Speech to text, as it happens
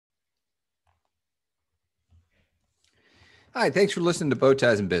Hi, thanks for listening to Bow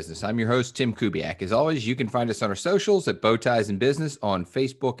Ties in Business. I'm your host, Tim Kubiak. As always, you can find us on our socials at Bow Ties in Business on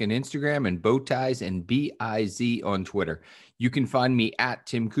Facebook and Instagram, and Bow Ties and BIZ on Twitter. You can find me at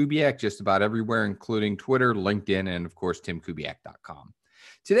Tim Kubiak just about everywhere, including Twitter, LinkedIn, and of course, timkubiak.com.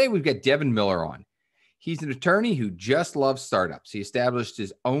 Today, we've got Devin Miller on. He's an attorney who just loves startups. He established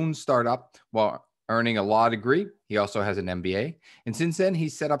his own startup while earning a law degree. He also has an MBA. And since then,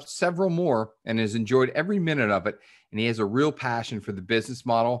 he's set up several more and has enjoyed every minute of it. And he has a real passion for the business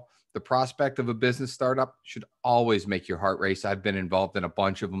model. The prospect of a business startup should always make your heart race. I've been involved in a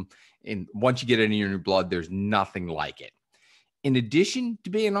bunch of them. And once you get it in your blood, there's nothing like it. In addition to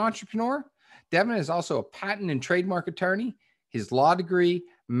being an entrepreneur, Devin is also a patent and trademark attorney. His law degree,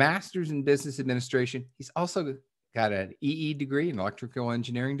 master's in business administration. He's also got an EE degree, an electrical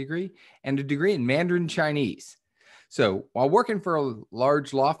engineering degree, and a degree in Mandarin Chinese. So while working for a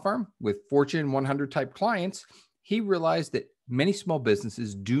large law firm with Fortune 100 type clients, he realized that many small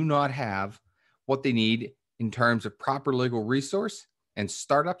businesses do not have what they need in terms of proper legal resource, and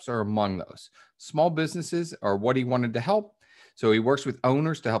startups are among those. Small businesses are what he wanted to help. So he works with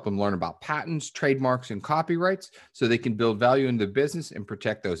owners to help them learn about patents, trademarks, and copyrights so they can build value in the business and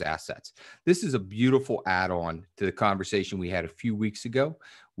protect those assets. This is a beautiful add-on to the conversation we had a few weeks ago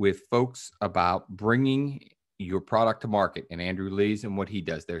with folks about bringing your product to market and Andrew Lee's and what he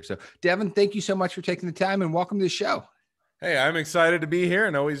does there. So Devin, thank you so much for taking the time and welcome to the show. Hey, I'm excited to be here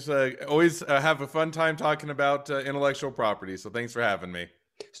and always have a fun time talking about intellectual property. So thanks for having me.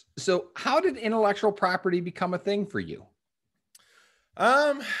 So how did intellectual property become a thing for you?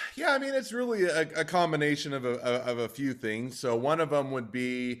 Yeah, I mean, it's really a combination of a few things. So one of them would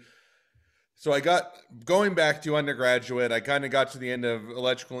be, so I got going back to undergraduate, I kind of got to the end of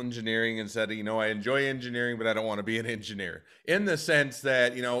electrical engineering and said, I enjoy engineering, but I don't want to be an engineer in the sense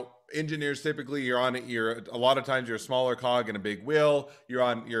that, engineers typically you're a lot of times you're a smaller cog in a big wheel. You're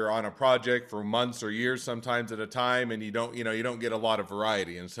on a project for months or years sometimes at a time, and you don't get a lot of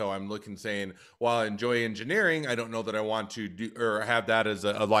variety. And so I'm saying, while I enjoy engineering, I don't know that I want to do or have that as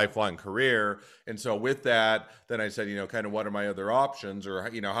a lifelong career. And so with that, then I said, kind of what are my other options, or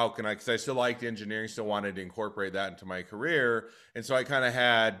how can I, because I still liked engineering, still wanted to incorporate that into my career. And so I kind of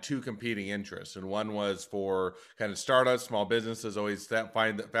had two competing interests, and one was for kind of startups, small businesses, always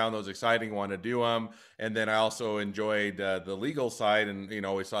found those exciting, want to do them. And then I also enjoyed the legal side, and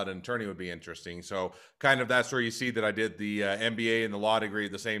always thought an attorney would be interesting. So kind of that's where you see that I did the MBA and the law degree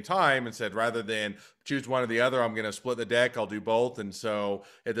at the same time, and said rather than choose one or the other, I'm going to split the deck. I'll do both. And so,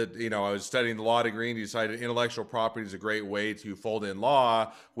 I was studying the law degree and decided intellectual property is a great way to fold in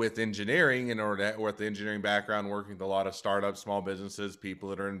law with engineering in order to, with the engineering background, working with a lot of startups, small businesses, people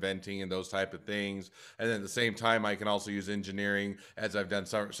that are inventing and those type of things. And then at the same time, I can also use engineering as I've done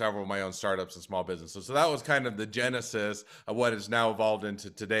several of my own startups and small businesses. So that was kind of the genesis of what has now evolved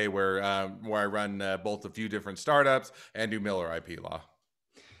into today, where I run both a few different startups and do Miller IP law.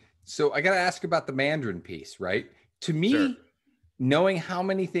 So I got to ask about the Mandarin piece, right? To me, Sure. knowing how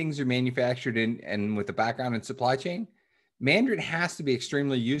many things are manufactured in and with the background in supply chain, Mandarin has to be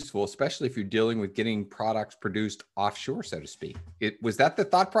extremely useful, especially if you're dealing with getting products produced offshore, so to speak. Was that the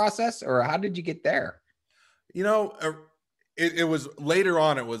thought process, or how did you get there? You know, it was later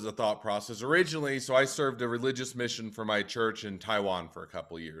on, it was a thought process originally. So I served a religious mission for my church in Taiwan for a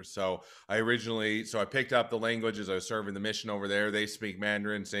couple of years. So I picked up the languages. I was serving the mission over there. They speak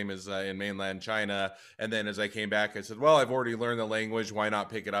Mandarin, same as in mainland China. And then as I came back, I said, well, I've already learned the language. Why not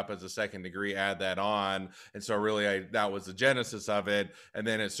pick it up as a second degree, add that on? And so really that was the genesis of it. And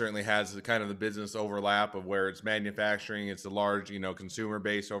then it certainly has the kind of the business overlap of where it's manufacturing. It's a large, consumer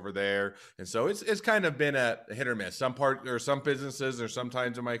base over there. And so it's kind of been a hit or miss. Some businesses, or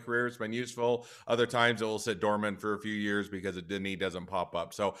sometimes in my career, it's been useful. Other times it will sit dormant for a few years because the need doesn't pop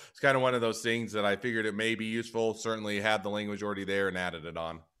up. So it's kind of one of those things that I figured it may be useful. Certainly had the language already there and added it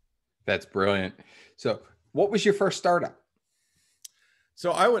on. That's brilliant. So what was your first startup?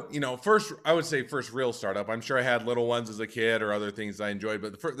 So I would say first real startup. I'm sure I had little ones as a kid or other things I enjoyed,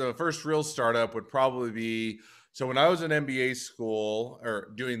 but the first real startup would probably be, so when I was in MBA school,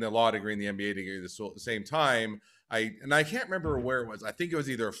 or doing the law degree and the MBA degree at the same time, I can't remember where it was. I think it was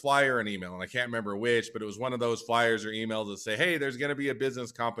either a flyer or an email, and I can't remember which, but it was one of those flyers or emails that say, hey, there's going to be a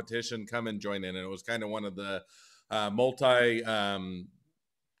business competition, come and join in. And it was kind of one of the multi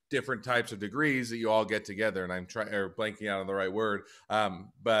different types of degrees that you all get together. And I'm blanking out on the right word.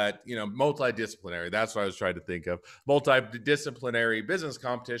 But, you know, multidisciplinary, that's what I was trying to think of. Multidisciplinary business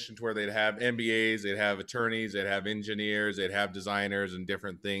competition to where they'd have MBAs, they'd have attorneys, they'd have engineers, they'd have designers and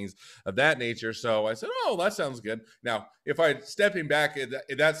different things of that nature. So I said, oh, that sounds good. Now, if stepping back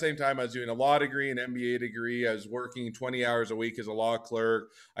at that same time, I was doing a law degree, an MBA degree. I was working 20 hours a week as a law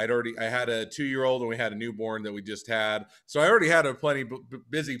clerk. I had a 2-year-old and we had a newborn that we just had. So I already had a plenty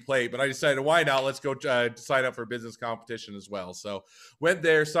busy plate, but I decided, why not? Let's go sign up for business competition as well. So went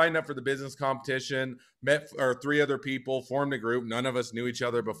there, signed up for the business competition, met 3 other people, formed a group. None of us knew each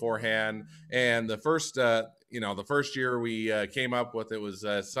other beforehand. And the first year we came up with, it was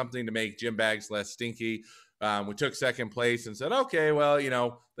something to make gym bags less stinky. We took second place and said, okay, well, you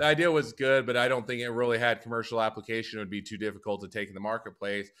know, the idea was good, but I don't think it really had commercial application. It would be too difficult to take in the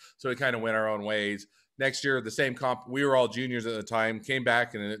marketplace. So we kind of went our own ways. Next year, the same we were all juniors at the time, came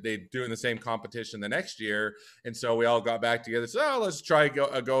back and they doing the same competition the next year. And so we all got back together. So let's try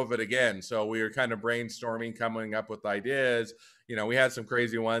a go of it again. So we were kind of brainstorming, coming up with ideas. You know, we had some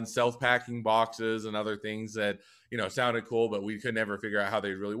crazy ones, self-packing boxes and other things that, you know, sounded cool, but we could never figure out how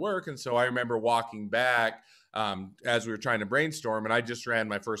they really work. And so I remember walking back as we were trying to brainstorm, and I just ran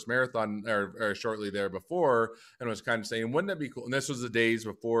my first marathon or shortly there before, and was kind of saying, wouldn't it be cool? And this was the days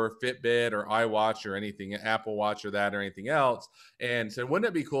before Fitbit or iWatch or anything, Apple Watch or that or anything else. And said, wouldn't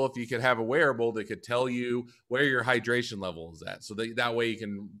it be cool if you could have a wearable that could tell you where your hydration level is at? So that way you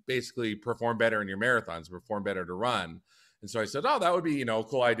can basically perform better in your marathons, perform better to run. And so I said, oh, that would be, you know, a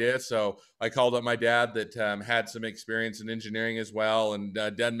cool idea. So I called up my dad that had some experience in engineering as well and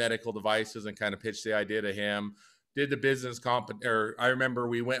done medical devices, and kind of pitched the idea to him. Did the business I remember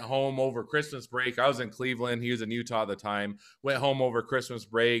we went home over Christmas break. I was in Cleveland. He was in Utah at the time. Went home over Christmas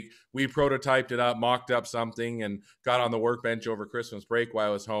break. We prototyped it up, mocked up something, and got on the workbench over Christmas break while I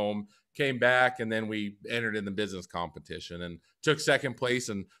was home. Came back, and then we entered in the business competition and took second place,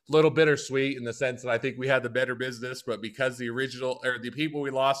 and a little bittersweet in the sense that I think we had the better business, but because the people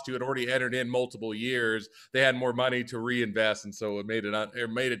we lost to had already entered in multiple years, they had more money to reinvest. And so it made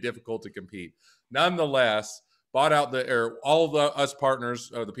it difficult to compete. Nonetheless, bought out all of us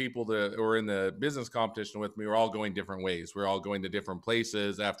partners, or the people that were in the business competition with me, were all going different ways. We're all going to different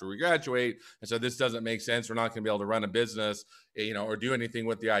places after we graduate. And so this doesn't make sense. We're not going to be able to run a business, you know, or do anything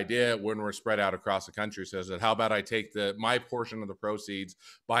with the idea when we're spread out across the country. So I said, how about I take my portion of the proceeds,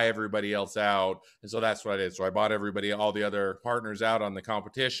 buy everybody else out? And so that's what I did. So I bought all the other partners out on the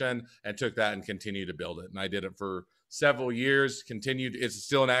competition, and took that and continued to build it. And I did it for several years, continued. It's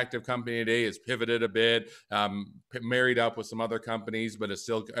still an active company today. It's pivoted a bit, married up with some other companies, but it's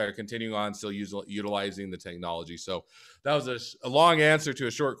still continuing on, still utilizing the technology. So that was a long answer to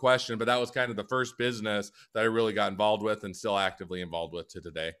a short question, but that was kind of the first business that I really got involved with and still actively involved with to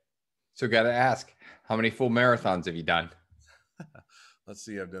today. So got to ask, how many full marathons have you done? Let's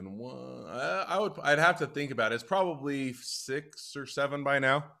see. I've done one. I'd have to think about it. It's probably 6 or 7 by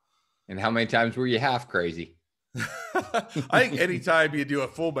now. And how many times were you half crazy? I think anytime you do a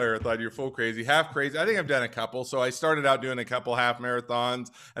full marathon, you're full crazy. Half crazy, I think I've done a couple. So I started out doing a couple half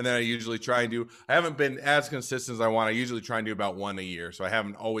marathons, and then I usually try and I haven't been as consistent as I want. I usually try and do about 1 a year. So I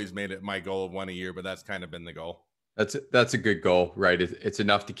haven't always made it my goal of 1 a year, but that's kind of been the goal. That's a good goal, right? It's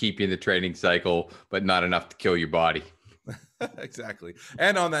enough to keep you in the training cycle, but not enough to kill your body. Exactly.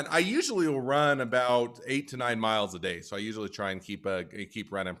 And on that, I usually will run about 8 to 9 miles a day. So I usually try and keep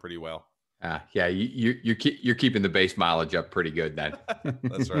running pretty well. Yeah, you're keeping the base mileage up pretty good then.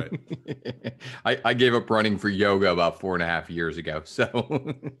 That's right. I gave up running for yoga about 4.5 years ago.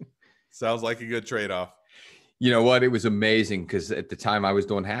 So sounds like a good trade-off. You know what? It was amazing because at the time I was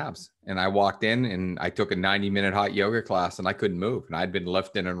doing halves, and I walked in and I took a 90-minute hot yoga class, and I couldn't move. And I'd been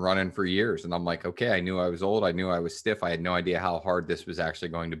lifting and running for years. And I'm like, okay, I knew I was old. I knew I was stiff. I had no idea how hard this was actually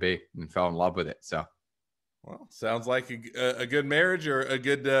going to be, and fell in love with it. So. Well, sounds like a good marriage, or a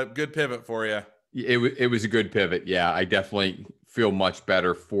good pivot for you. It was a good pivot. Yeah, I definitely feel much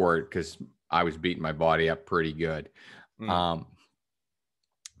better for it because I was beating my body up pretty good.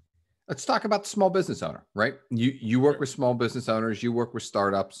 Let's talk about the small business owner, right? You work with small business owners. You work with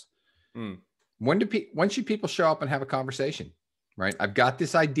startups. When should people show up and have a conversation, right? I've got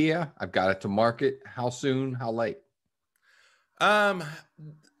this idea. I've got it to market. How soon? How late?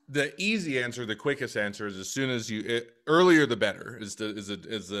 The easy answer, the quickest answer is as soon as earlier the better is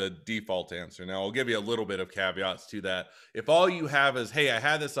the default answer. Now I'll give you a little bit of caveats to that. If all you have is, hey, I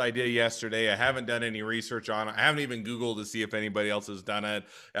had this idea yesterday, I haven't done any research on it, I haven't even Googled to see if anybody else has done it,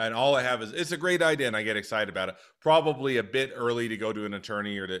 and all I have is it's a great idea and I get excited about it, probably a bit early to go to an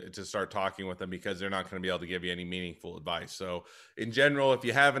attorney or to start talking with them, because they're not going to be able to give you any meaningful advice. So in general, if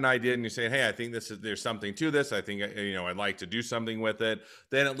you have an idea and you're saying, hey, I think there's something to this, I think, I'd like to do something with it,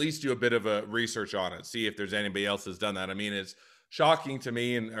 then at least do a bit of a research on it, see if there's anybody else that's done that. I mean, it's shocking to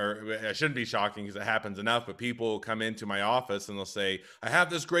me, or it shouldn't be shocking because it happens enough, but people come into my office and they'll say, I have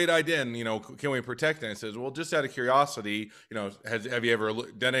this great idea, and, can we protect it? And I says, well, just out of curiosity, have you ever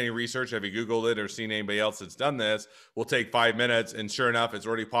done any research? Have you Googled it or seen anybody else that's done this? We'll take 5 minutes, and sure enough, it's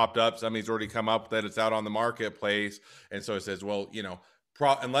already popped up. Somebody's already come up with it. It's out on the marketplace. And so it says, well,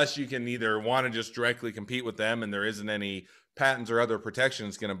 unless you can either want to just directly compete with them and there isn't any patents or other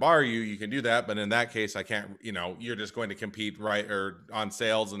protections going to bar you, you can do that. But in that case, I can't, you're just going to compete or on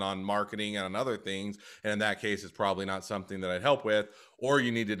sales and on marketing and on other things. And in that case, it's probably not something that I'd help with, or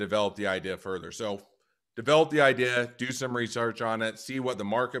you need to develop the idea further. So develop the idea, do some research on it, see what the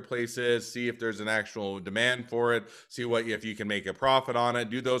marketplace is, see if there's an actual demand for it, see if you can make a profit on it,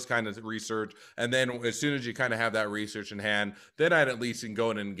 do those kind of research. And then as soon as you kind of have that research in hand, then I'd at least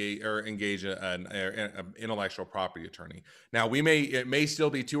go and engage an intellectual property attorney. Now it may still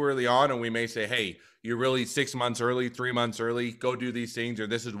be too early on, and we may say, hey, you're really 6 months early, 3 months early, go do these things, or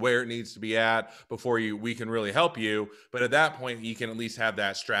this is where it needs to be at before we can really help you. But at that point, you can at least have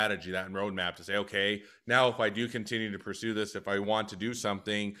that strategy, that roadmap to say, okay, now if I do continue to pursue this, if I want to do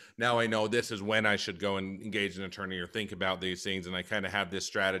something, now I know this is when I should go and engage an attorney or think about these things. And I kind of have this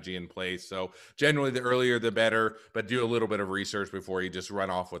strategy in place. So generally the earlier, the better, but do a little bit of research before you just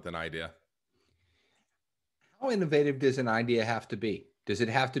run off with an idea. How innovative does an idea have to be? Does it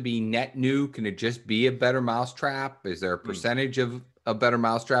have to be net new? Can it just be a better mousetrap? Is there a percentage of a better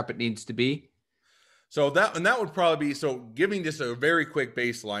mousetrap it needs to be? So that would probably be, so giving just a very quick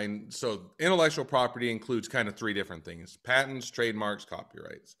baseline. So intellectual property includes kind of 3 different things: patents, trademarks,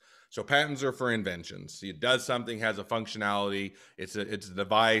 copyrights. So patents are for inventions. It does something, has a functionality. It's a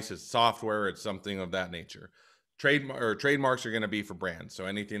device, it's software, it's something of that nature. Trademarks are going to be for brands. So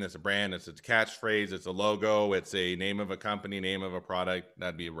anything that's a brand, it's a catchphrase, it's a logo, it's a name of a company, name of a product,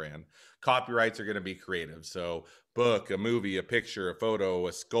 that'd be a brand. Copyrights are going to be creative. So book, a movie, a picture, a photo,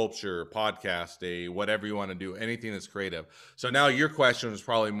 a sculpture, a podcast, a whatever you want to do, anything that's creative. So now your question is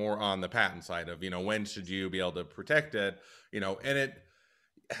probably more on the patent side of, when should you be able to protect it?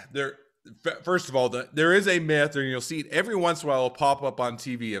 First of all, there is a myth, and you'll see it every once in a while pop up on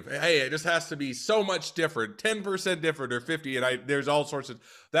TV of, hey, it just has to be so much different, 10% different or 50. And there's all sorts of,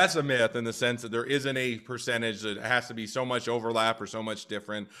 that's a myth in the sense that there isn't a percentage that has to be so much overlap or so much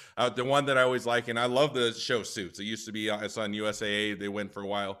different. The one that I always like, and I love the show Suits. It used to be, it's on USAA. They went for a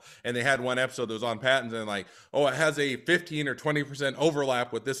while, and they had one episode that was on patents, and like, oh, it has a 15 or 20%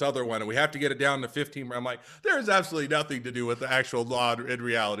 overlap with this other one, and we have to get it down to 15. I'm like, there is absolutely nothing to do with the actual law in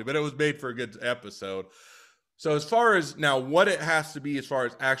reality, but it was made for a good episode. So as far as now what it has to be as far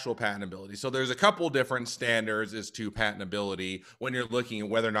as actual patentability, so there's a couple different standards as to patentability when you're looking at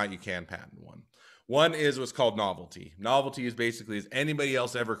whether or not you can patent one. One is what's called novelty. Novelty is basically, has anybody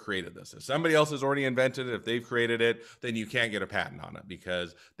else ever created this? If somebody else has already invented it, if they've created it, then you can't get a patent on it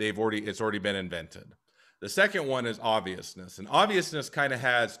because it's already been invented. The second one is obviousness, and obviousness kind of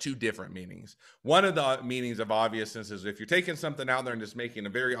has 2 different meanings. One of the meanings of obviousness is if you're taking something out there and just making a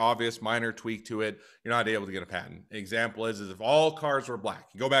very obvious minor tweak to it, you're not able to get a patent. Example is if all cars were black.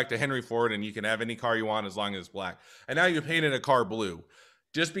 You go back to Henry Ford and you can have any car you want as long as it's black. And now you painted a car blue.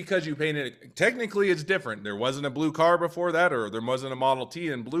 Just because you painted it, technically it's different. There wasn't a blue car before that, or there wasn't a Model T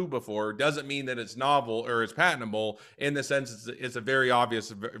in blue before, doesn't mean that it's novel or it's patentable in the sense it's a very obvious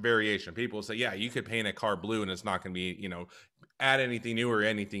variation. People say, yeah, you could paint a car blue and it's not going to be, add anything new or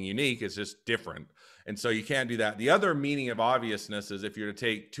anything unique. It's just different. And so you can't do that. The other meaning of obviousness is if you're to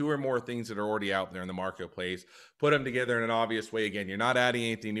take 2 or more things that are already out there in the marketplace, put them together in an obvious way. Again, you're not adding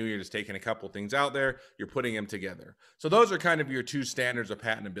anything new. You're just taking a couple things out there. You're putting them together. So those are kind of your 2 standards of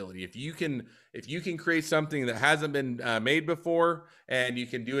patentability. If you can create something that hasn't been made before and you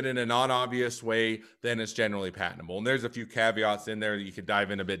can do it in a non-obvious way, then it's generally patentable. And there's a few caveats in there that you could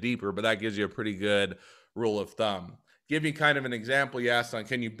dive in a bit deeper, but that gives you a pretty good rule of thumb. Give you kind of an example. You asked on,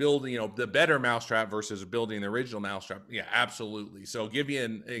 can you build, the better mousetrap versus building the original mousetrap? Yeah, absolutely. So give you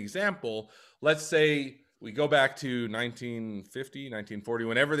an example. Let's say we go back to 1950, 1940,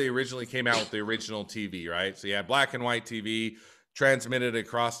 whenever they originally came out with the original TV, right? So you had black and white TV. transmitted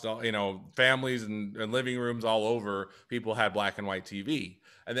across, families and living rooms all over. People had black and white TV.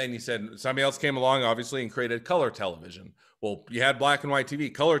 And then you said somebody else came along, obviously, and created color television. Well, you had black and white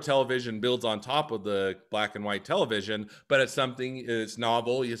TV. Color television builds on top of the black and white television, but it's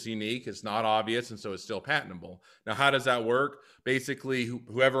novel, it's unique, it's not obvious, and so it's still patentable. Now, how does that work? Basically,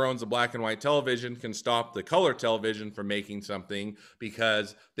 whoever owns a black and white television can stop the color television from making something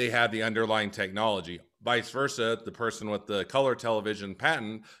because they have the underlying technology. Vice versa, the person with the color television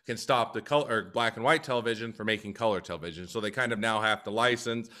patent can stop the color or black and white television from making color television. So they kind of now have to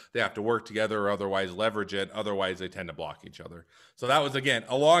license, they have to work together or otherwise leverage it. Otherwise, they tend to block each other. So that was, again,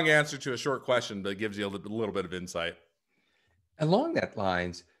 a long answer to a short question, but it gives you a little bit of insight. Along that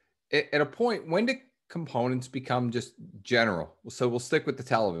lines, at a point, when do components become just general? So we'll stick with the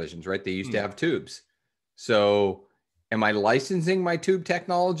televisions, right? They used to have tubes. So am I licensing my tube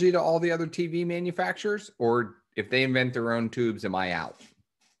technology to all the other TV manufacturers? Or if they invent their own tubes, am I out?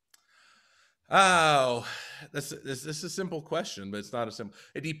 Oh, this is a simple question, but it's not a simple.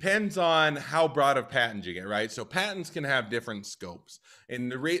 It depends on how broad of patent you get, right? So patents can have different scopes. And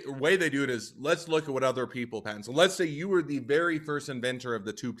the way they do it is, let's look at what other people patent. So let's say you were the very first inventor of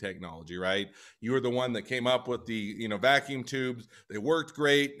the tube technology, right? You were the one that came up with the vacuum tubes. They worked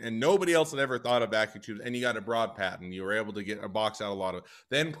great, and nobody else had ever thought of vacuum tubes. And you got a broad patent. You were able to get a box out a lot of.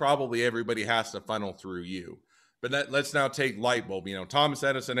 Then probably everybody has to funnel through you. But let's now take light bulb. Thomas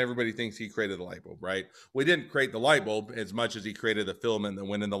Edison, everybody thinks he created the light bulb, right? We didn't create the light bulb as much as he created the filament that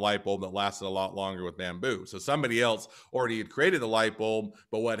went in the light bulb that lasted a lot longer with bamboo. So somebody else already had created the light bulb,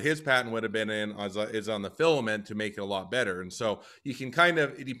 but what his patent would have been in is on the filament to make it a lot better. And so you can kind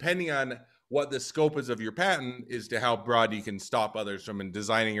of, depending on what the scope is of your patent, is to how broad you can stop others from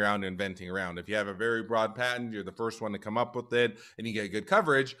designing around and inventing around. If you have a very broad patent, you're the first one to come up with it, and you get good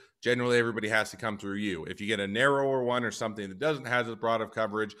coverage, generally everybody has to come through you. If you get a narrower one or something that doesn't have as broad of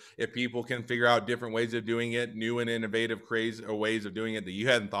coverage, if people can figure out different ways of doing it, new and innovative crazy ways of doing it that you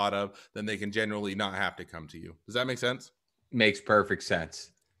hadn't thought of, then they can generally not have to come to you. Does that make sense? Makes perfect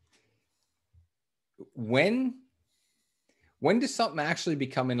sense. When does something actually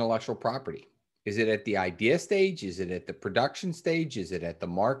become intellectual property? Is it at the idea stage? Is it at the production stage? Is it at the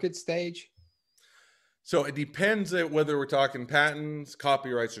market stage? So it depends on whether we're talking patents,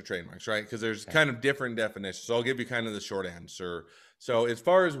 copyrights, or trademarks, right? Because there's kind of different definitions. So I'll give you kind of the short answer. So as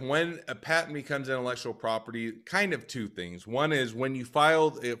far as when a patent becomes intellectual property, kind of two things. One is when you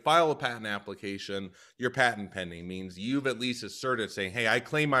file a patent application, your patent pending means you've at least asserted saying, hey, I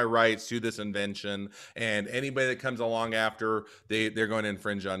claim my rights to this invention, and anybody that comes along after, they're going to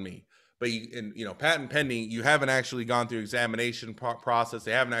infringe on me. But patent pending, you haven't actually gone through examination process.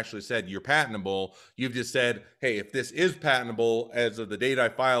 They haven't actually said you're patentable. You've just said, hey, if this is patentable, as of the date I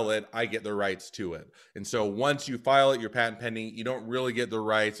file it, I get the rights to it. And so once you file it, you're patent pending. You don't really get the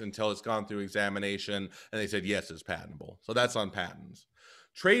rights until it's gone through examination and they said, yes, it's patentable. So that's on patents.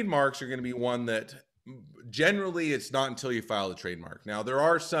 Trademarks are going to be one that generally it's not until you file the trademark. Now, there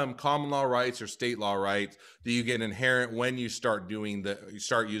are some common law rights or state law rights that you get inherent when you start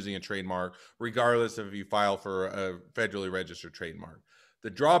using a trademark, regardless of if you file for a federally registered trademark.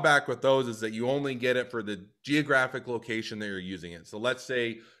 The drawback with those is that you only get it for the geographic location that you're using it. So let's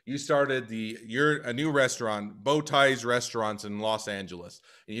say you started you're a new restaurant, Bow Ties Restaurants in Los Angeles,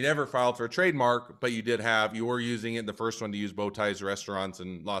 and you never filed for a trademark, but you were using it, the first one to use Bow Ties Restaurants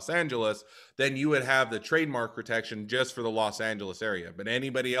in Los Angeles, then you would have the trademark protection just for the Los Angeles area. But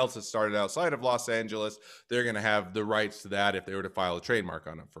anybody else that started outside of Los Angeles, they're going to have the rights to that if they were to file a trademark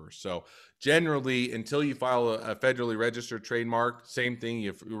on it first. So generally, until you file a federally registered trademark, same thing,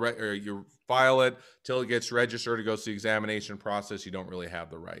 you file it till it gets registered, it goes through the examination process, you don't really have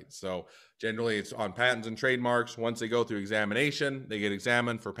the rights. So generally it's on patents and trademarks. Once they go through examination, they get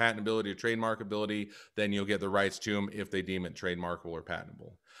examined for patentability or trademarkability, then you'll get the rights to them if they deem it trademarkable or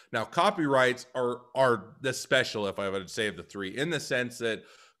patentable. Now, copyrights are the special, if I would say, of the three, in the sense that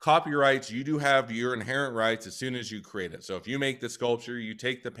copyrights, you do have your inherent rights as soon as you create it. So if you make the sculpture, you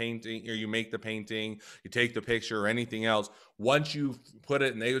take the painting, or you make the painting, you take the picture or anything else, once you put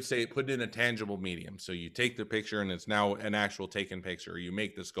it, and they would say put it in a tangible medium. So you take the picture and it's now an actual taken picture, or you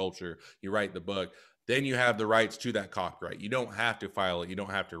make the sculpture, you write the book, then you have the rights to that copyright. You don't have to file it. You don't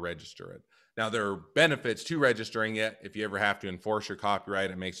have to register it. Now, there are benefits to registering it. If you ever have to enforce your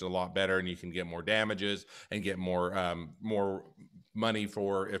copyright, it makes it a lot better, and you can get more damages and get more money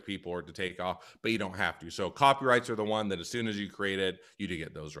for if people are to take off, but you don't have to. So copyrights are the one that as soon as you create it, you do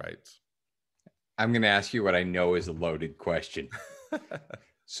get those rights. I'm going to ask you what I know is a loaded question.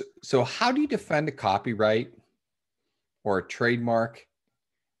 So how do you defend a copyright or a trademark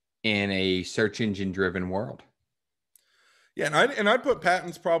in a search engine driven world? Yeah, and I'd put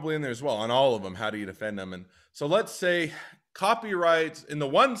patents probably in there as well on all of them. How do you defend them? And so let's say copyrights, in the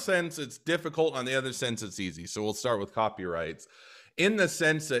one sense it's difficult, on the other sense it's easy. So we'll start with copyrights in the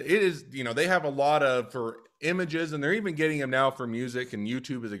sense that it is, they have a lot of for images, and they're even getting them now for music, and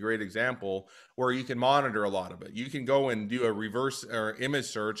YouTube is a great example where you can monitor a lot of it. You can go and do a reverse or image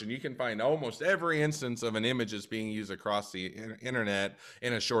search, and you can find almost every instance of an image that's being used across the internet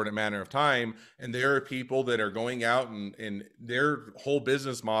in a short amount of time. And there are people that are going out, and their whole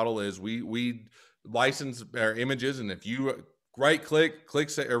business model is we license our images, and if you right click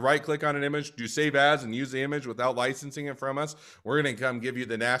on an image, do save as, and use the image without licensing it from us, we're going to come give you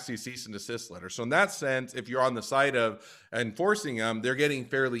the nasty cease and desist letter. So in that sense, if you're on the side of enforcing them, they're getting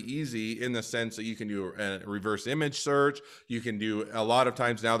fairly easy in the sense that you can do a reverse image search. You can do, a lot of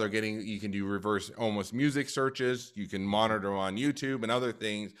times now you can do reverse almost music searches. You can monitor on YouTube and other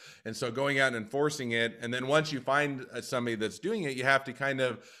things. And so going out and enforcing it, and then once you find somebody that's doing it, you have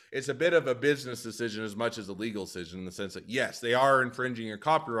to it's a bit of a business decision as much as a legal decision, in the sense that yes, they are infringing your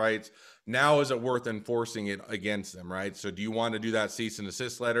copyrights. Now is it worth enforcing it against them, right? So do you want to do that cease and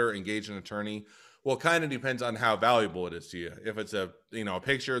desist letter, engage an attorney? Well, it kind of depends on how valuable it is to you. If it's a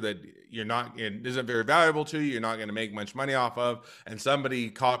picture that it isn't very valuable to you, you're not going to make much money off of, and somebody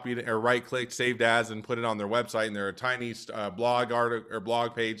copied or right clicked, saved as, and put it on their website, and they're a tiny blog article or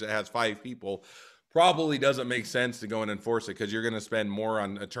blog page that has 5 people, probably doesn't make sense to go and enforce it, because you're going to spend more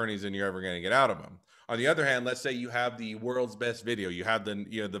on attorneys than you're ever going to get out of them. On the other hand, let's say you have the world's best video, you have the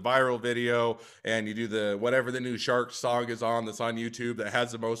viral video, and you do the whatever the new shark song is on that's on YouTube that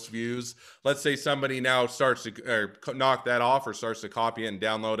has the most views. Let's say somebody now starts to knock that off, or starts to copy it and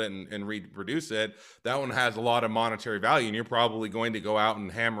download it and reproduce it. That one has a lot of monetary value, and you're probably going to go out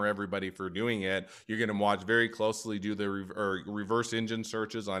and hammer everybody for doing it. You're going to watch very closely, do the reverse engine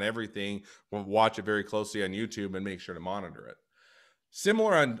searches on everything, watch it very closely on YouTube, and make sure to monitor it.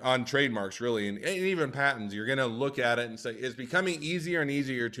 Similar on trademarks, really, and even patents, you're going to look at it and say, it's becoming easier and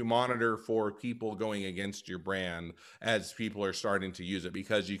easier to monitor for people going against your brand as people are starting to use it,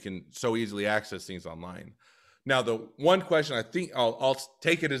 because you can so easily access things online. Now, the one question, I think I'll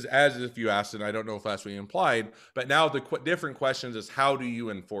take it as if you asked it. I don't know if that's what you implied, but now the different questions is, how do you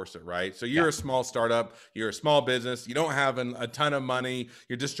enforce it, right? So you're a small startup, you're a small business, you don't have a ton of money,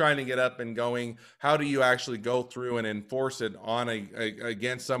 you're just trying to get up and going. How do you actually go through and enforce it on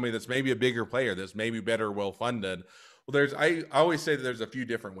against somebody that's maybe a bigger player, that's maybe better, well-funded? Well, I always say that there's a few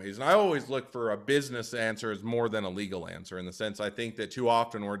different ways, and I always look for a business answer as more than a legal answer, in the sense I think that too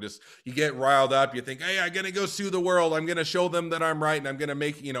often you get riled up, you think, hey, I'm going to go sue the world, I'm going to show them that I'm right, and I'm going to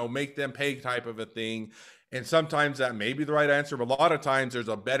make them pay type of a thing. And sometimes that may be the right answer, but a lot of times there's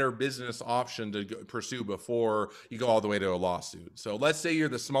a better business option to pursue before you go all the way to a lawsuit. So let's say you're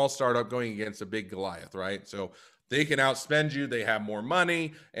the small startup going against a big Goliath, right? So they can outspend you, they have more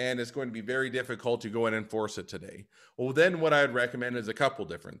money, and it's going to be very difficult to go and enforce it today. Well, then what I'd recommend is a couple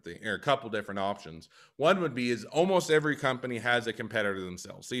different options. One would be is almost every company has a competitor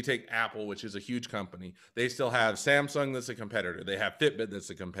themselves. So you take Apple, which is a huge company. They still have Samsung that's a competitor. They have Fitbit that's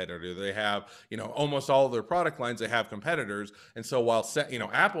a competitor. They have, almost all of their product lines, they have competitors. And so while,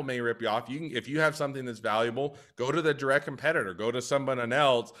 Apple may rip you off, if you have something that's valuable, go to the direct competitor, go to someone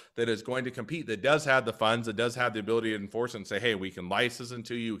else that is going to compete, that does have the funds, that does have the ability to enforce it, and say, hey, we can license it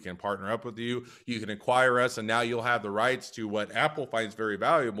to you, we can partner up with you, you can acquire us, and now you'll have the rights to what Apple finds very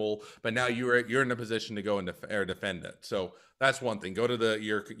valuable, but now you're in a position to go and defend it. So that's one thing. Go to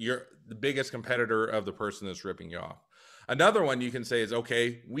the biggest competitor of the person that's ripping you off. Another one you can say is,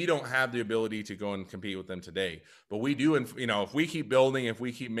 okay, we don't have the ability to go and compete with them today, but we do. And if we keep building, if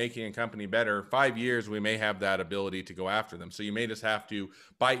we keep making a company better, 5 years, we may have that ability to go after them. So you may just have to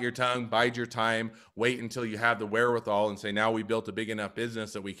bite your tongue, bide your time, wait until you have the wherewithal, and say, now we built a big enough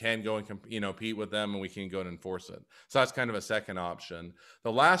business that we can go and compete with them, and we can go and enforce it. So that's kind of a second option.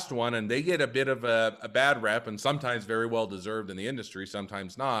 The last one, and they get a bit of a bad rep, and sometimes very well deserved in the industry,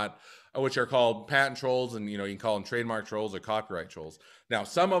 sometimes not, which are called patent trolls, and you can call them trademark trolls or copyright trolls. Now,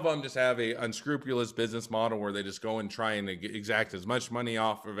 some of them just have a unscrupulous business model where they just go and try and exact as much money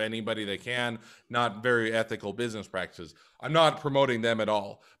off of anybody they can, not very ethical business practices. I'm not promoting them at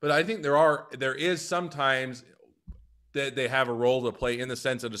all, but I think there is sometimes that they have a role to play, in the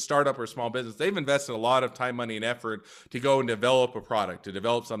sense of a startup or a small business. They've invested a lot of time, money, and effort to go and develop a product, to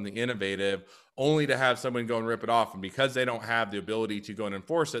develop something innovative. only to have someone go and rip it off. And because they don't have the ability to go and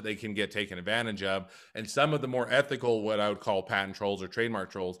enforce it, they can get taken advantage of. And some of the more ethical, what I would call patent trolls or trademark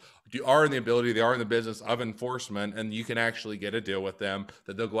trolls, are in the ability, they are in the business of enforcement, and you can actually get a deal with them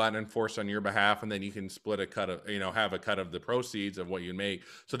that they'll go out and enforce on your behalf, and then you can split a cut of, have a cut of the proceeds of what you make.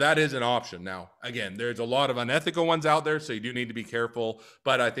 So that is an option. Now, again, there's a lot of unethical ones out there, so you do need to be careful,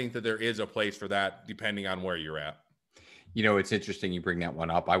 but I think that there is a place for that depending on where you're at. It's interesting you bring that one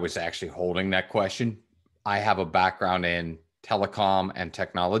up. I was actually holding that question. I have a background in telecom and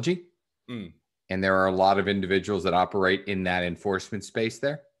technology, and there are a lot of individuals that operate in that enforcement space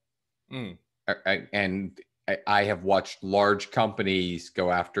there. And I have watched large companies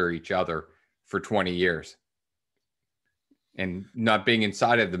go after each other for 20 years. And not being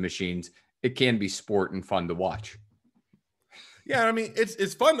inside of the machines, it can be sport and fun to watch. Yeah, I mean,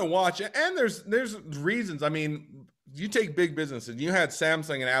 it's fun to watch, and there's reasons. I mean, you take big businesses. You had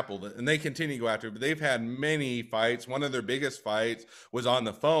Samsung and Apple, and they continue to go after it, but they've had many fights. One of their biggest fights was on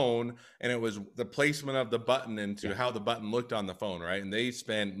the phone, and it was the placement of the button into how the button looked on the phone, right? And they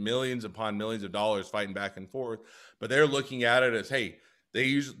spent millions upon millions of dollars fighting back and forth, but they're looking at it as, hey,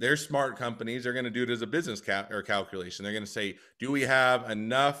 they're smart companies. They're going to do it as a business calculation. They're going to say, do we have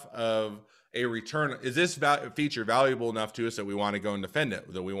enough of a return? Is this feature valuable enough to us that we want to go and defend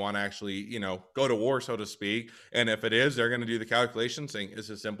it, that we want to actually, go to war, so to speak? And if it is, they're going to do the calculation saying it's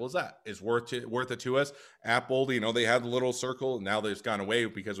as simple as that. It's worth it to us. Apple, they had the little circle. Now they've gone away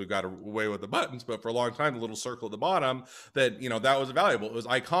because we've got away with the buttons. But for a long time, the little circle at the bottom, that, that was valuable. It was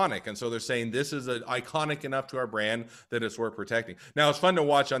iconic. And so they're saying this is iconic enough to our brand that it's worth protecting. Now, it's fun to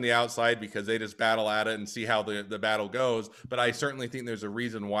watch on the outside because they just battle at it and see how the battle goes. But I certainly think there's a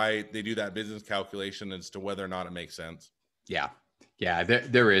reason why they do that business calculation as to whether or not it makes sense. Yeah.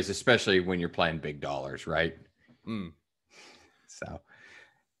 There is, especially when you're playing big dollars, right? So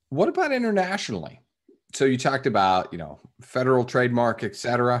what about internationally? So you talked about, federal trademark, et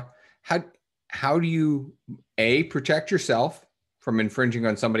cetera. How do you protect yourself from infringing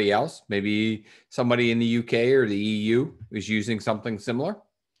on somebody else? Maybe somebody in the UK or the EU is using something similar.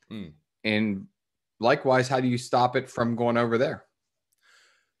 And likewise, how do you stop it from going over there?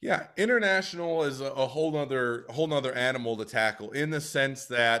 Yeah, international is a whole nother animal to tackle, in the sense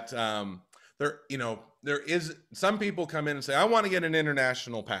that there is some people come in and say, I want to get an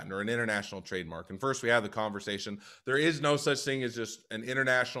international patent or an international trademark. And first we have the conversation. There is no such thing as just an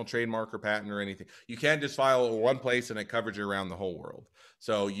international trademark or patent or anything. You can't just file it one place and it covers you around the whole world.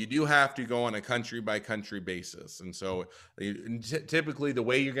 So you do have to go on a country by country basis. And so typically the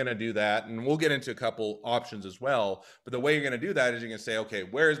way you're going to do that, and we'll get into a couple options as well, but the way you're going to do that is you're going to say, okay,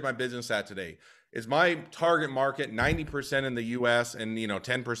 where is my business at today? Is my target market 90% in the US and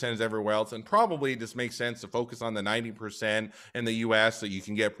 10% is everywhere else? And probably it just makes sense to focus on the 90% in the US so you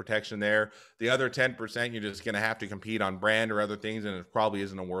can get protection there. The other 10%, you're just going to have to compete on brand or other things, and it probably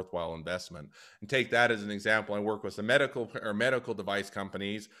isn't a worthwhile investment. And take that as an example. I work with some medical device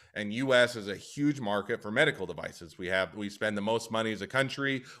companies, and US is a huge market for medical devices. We spend the most money as a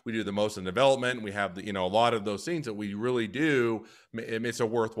country. We do the most in development. We have a lot of those things that we really do. It's a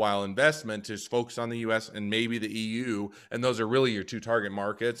worthwhile investment to focus on the US and maybe the EU. And those are really your two target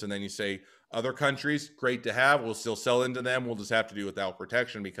markets. And then you say, other countries, great to have. We'll still sell into them. We'll just have to do without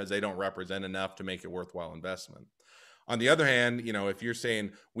protection because they don't represent enough to make it worthwhile investment. On the other hand, if you're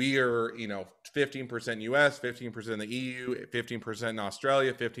saying we are, 15% US, 15% in the EU, 15% in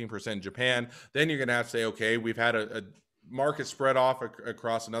Australia, 15% in Japan, then you're going to have to say, okay, we've had a market spread off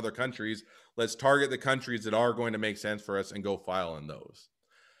across in other countries. Let's target the countries that are going to make sense for us and go file in those.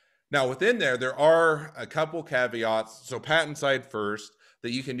 Now, within there are a couple caveats. So patent side first,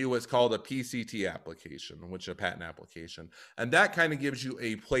 that you can do what's called a PCT application, which is a patent application. And that kind of gives you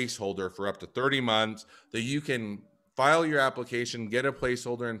a placeholder for up to 30 months that you can file your application, get a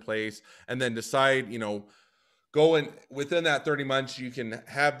placeholder in place, and then decide, go in within that 30 months, you can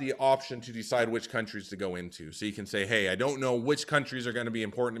have the option to decide which countries to go into. So you can say, hey, I don't know which countries are going to be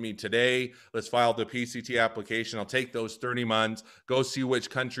important to me today. Let's file the PCT application. I'll take those 30 months, go see which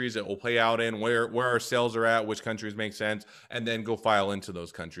countries it will play out in, where our sales are at, which countries make sense, and then go file into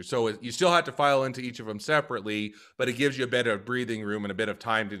those countries. So you still have to file into each of them separately, but it gives you a bit of breathing room and a bit of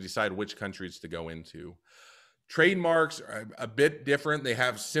time to decide which countries to go into. Trademarks are a bit different. They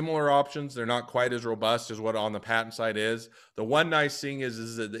have similar options. They're not quite as robust as what on the patent side is. The one nice thing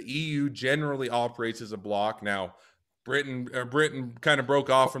is that the EU generally operates as a block. Now, Britain kind of broke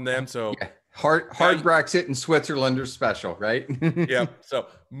off from them. So Now, Hard Brexit and Switzerland are special, right? yep. So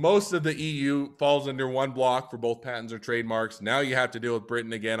most of the EU falls under one block for both patents or trademarks. Now you have to deal with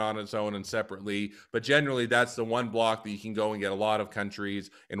Britain again on its own and separately. But generally, that's the one block that you can go and get a lot of countries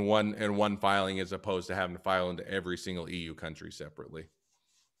in one filing, as opposed to having to file into every single EU country separately.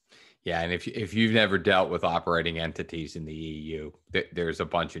 Yeah, and if you've never dealt with operating entities in the EU, there's a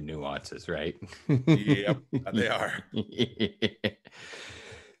bunch of nuances, right? Yep, they are.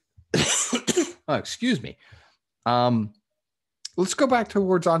 Oh, excuse me. Let's go back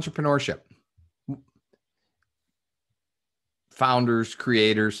towards entrepreneurship. Founders,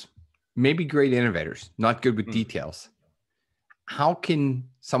 creators, maybe great innovators, not good with details. How can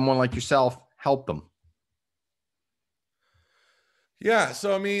someone like yourself help them? Yeah.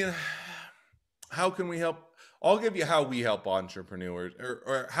 So, I mean, how can we help? I'll give you how we help entrepreneurs,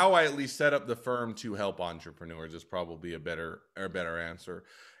 or how I at least set up the firm to help entrepreneurs is probably a better answer,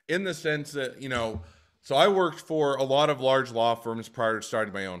 in the sense that, so I worked for a lot of large law firms prior to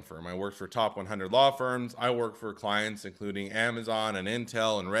starting my own firm. I worked for top 100 law firms. I worked for clients including Amazon and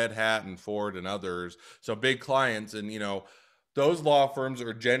Intel and Red Hat and Ford and others. So big clients. And, those law firms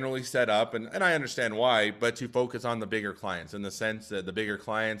are generally set up, and I understand why, but to focus on the bigger clients, in the sense that the bigger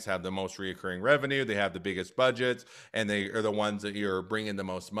clients have the most reoccurring revenue, they have the biggest budgets, and they are the ones that you're bringing the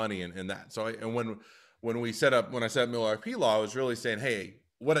most money in that. So, when I set up Miller IP Law, I was really saying, hey,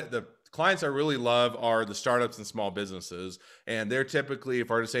 what the clients I really love are the startups and small businesses. And they're typically, if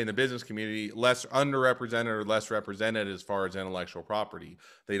I were to say in the business community, less underrepresented or less represented as far as intellectual property.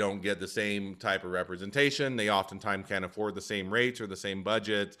 They don't get the same type of representation. They oftentimes can't afford the same rates or the same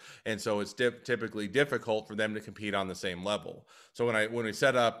budgets. And so it's typically difficult for them to compete on the same level. So when I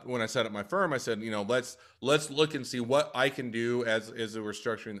set up my firm, I said, let's look and see what I can do as I'm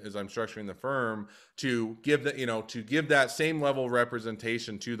structuring the firm to give that same level of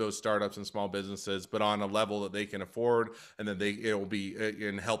representation to those startups and small businesses, but on a level that they can afford, and that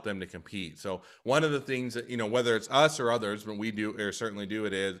and help them to compete. So one of the things that, whether it's us or others, but we do, or certainly do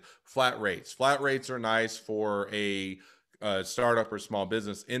it, is flat rates. Flat rates are nice for a startup or small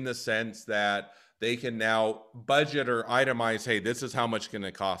business, in the sense that they can now budget or itemize, hey, this is how much it's going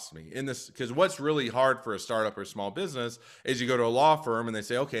to cost me in this. Because what's really hard for a startup or small business is you go to a law firm and they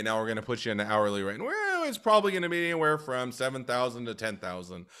say, okay, now we're going to put you in an hourly rate. Well, it's probably going to be anywhere from $7,000 to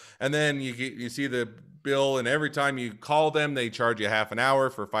 $10,000. And then you see the bill, and every time you call them, they charge you half an hour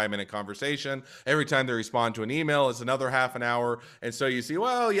for a 5-minute conversation. Every time they respond to an email, it's another half an hour. And so you see,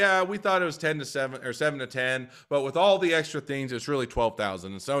 well, yeah, we thought it was 10 to 7 or 7 to 10, but with all the extra things, it's really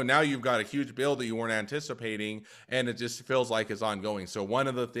 12,000. And so now you've got a huge bill that you weren't anticipating, and it just feels like it's ongoing. So one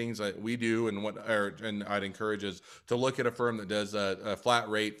of the things that we do, and I'd encourage, is to look at a firm that does a flat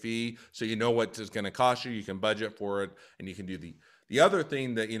rate fee, so you know what it's going to cost you can budget for it, and you can do the other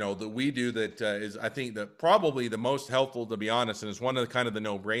thing that, that we do that is, I think, that probably the most helpful, to be honest, and is one of the kind of the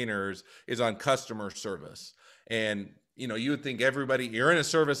no-brainers, is on customer service. And, you would think you're in a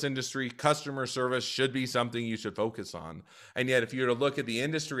service industry, customer service should be something you should focus on. And yet, if you were to look at the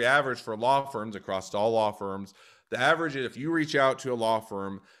industry average for law firms, across all law firms, the average is, if you reach out to a law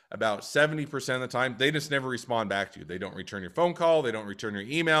firm, about 70% of the time, they just never respond back to you. They don't return your phone call, they don't return your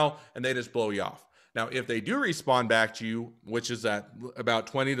email, and they just blow you off. Now, if they do respond back to you, which is at about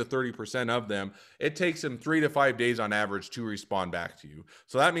 20 to 30% of them, it takes them 3 to 5 days on average to respond back to you.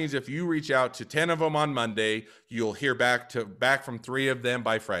 So that means if you reach out to 10 of them on Monday, you'll hear back from 3 of them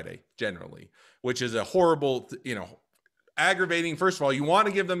by Friday, generally, which is a horrible, aggravating. First of all, you want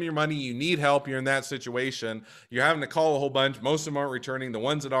to give them your money, you need help, you're in that situation, you're having to call a whole bunch, most of them aren't returning, the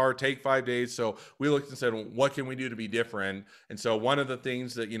ones that are take 5 days. So we looked and said, well, what can we do to be different? And so one of the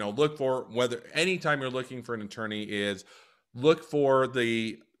things that, look for, whether anytime you're looking for an attorney, is look for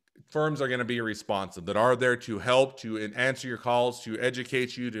the firms are going to be responsive, that are there to help, to answer your calls, to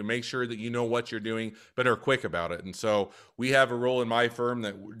educate you, to make sure that you know what you're doing, but are quick about it. And so we have a rule in my firm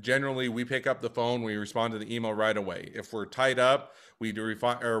that generally we pick up the phone, we respond to the email right away. If we're tied up, we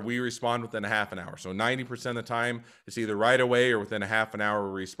respond within a half an hour. So 90% of the time, it's either right away or within a half an hour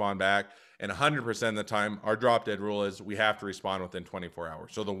we respond back. And 100% of the time, our drop dead rule is we have to respond within 24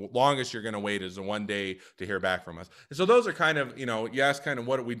 hours. So the longest you're going to wait is 1 day to hear back from us. And so those are kind of, you ask kind of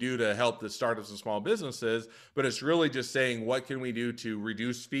what do we do to help the startups and small businesses, but it's really just saying, what can we do to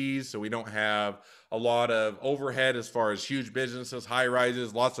reduce fees so we don't have a lot of overhead as far as huge businesses, high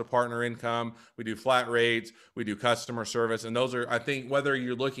rises, lots of partner income. We do flat rates, we do customer service. And those are, I think, whether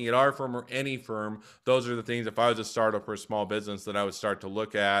you're looking at our firm or any firm, those are the things, if I was a startup or a small business, that I would start to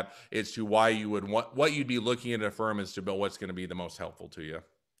look at, is to why you would want, what you'd be looking at a firm, is to build what's going to be the most helpful to you.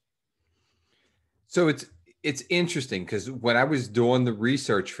 So It's interesting because when I was doing the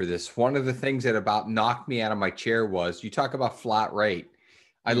research for this, one of the things that about knocked me out of my chair was you talk about flat rate.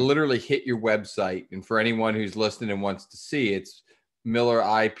 I Hmm. literally hit your website, and for anyone who's listening and wants to see, it's Miller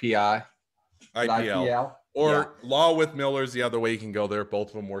IPI. IPL IPL. Yeah. or Law with Miller's the other way you can go there. Both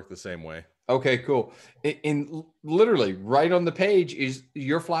of them work the same way. Okay, cool. And literally right on the page is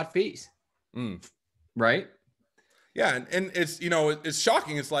your flat fees, Mm. right? Yeah, and it's it's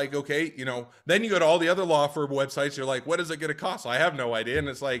shocking. It's like, okay, then you go to all the other law firm websites. You're like, what is it going to cost? I have no idea. And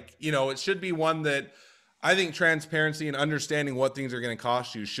it's like, it should be one that I think transparency and understanding what things are going to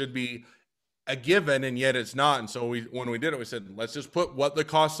cost you should be a given, and yet it's not. And so when we did it, we said, let's just put what the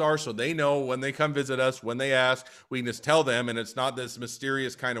costs are so they know when they come visit us, when they ask, we can just tell them. And it's not this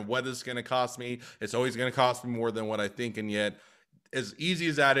mysterious kind of what is it going to cost me. It's always going to cost me more than what I think. And yet, as easy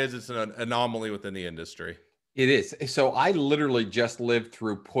as that is, it's an anomaly within the industry. It is. So I literally just lived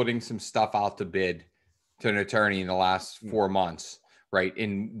through putting some stuff out to bid to an attorney in the last 4 months, right?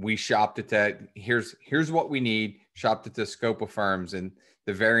 And we shopped it to here's what we need, shopped it to scope of firms, and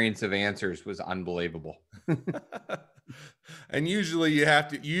the variance of answers was unbelievable. And usually you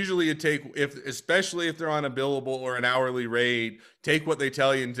take, especially if they're on a billable or an hourly rate, take what they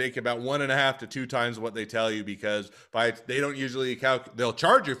tell you and take about 1.5 to 2 times what they tell you, because they don't usually they'll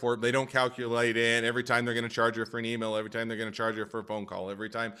charge you for it. But they don't calculate in every time they're going to charge you for an email, every time they're going to charge you for a phone call, every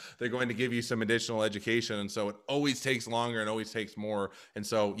time they're going to give you some additional education. And so it always takes longer and always takes more. And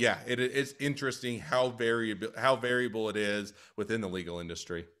so, yeah, it's interesting how variable it is within the legal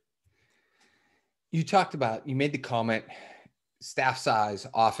industry. You made the comment, staff size,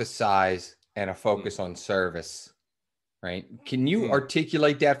 office size, and a focus on service, right? Can you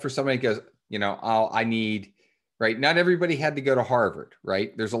articulate that for somebody who goes, I need, right? Not everybody had to go to Harvard,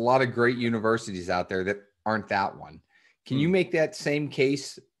 right? There's a lot of great universities out there that aren't that one. Can you make that same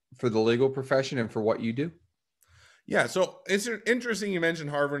case for the legal profession and for what you do? Yeah, so it's interesting you mentioned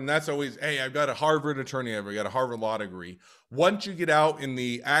Harvard, and that's always, hey, I've got a Harvard attorney, I've got a Harvard law degree. Once you get out in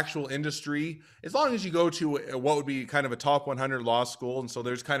the actual industry, as long as you go to what would be kind of a top 100 law school, and so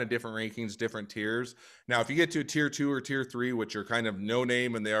there's kind of different rankings, different tiers. Now, if you get to a tier 2 or tier 3, which are kind of no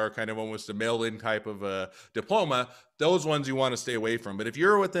name and they are kind of almost a mail-in type of a diploma, those ones you want to stay away from. But if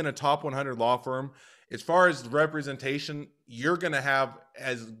you're within a top 100 law firm, as far as representation, you're going to have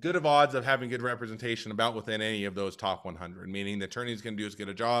as good of odds of having good representation about within any of those top 100, meaning the attorney's going to do is get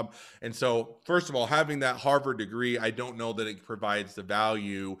a job. And so, first of all, having that Harvard degree, I don't know that it provides the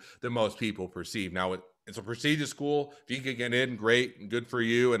value that most people perceive. Now, it's a prestigious school. If you can get in, great, good for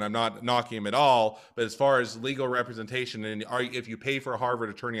you. And I'm not knocking him at all. But as far as legal representation, and if you pay for a Harvard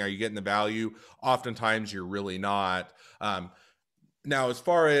attorney, are you getting the value? Oftentimes, you're really not. Now, as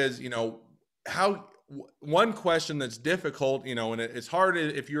far as, how one question that's difficult, and it's hard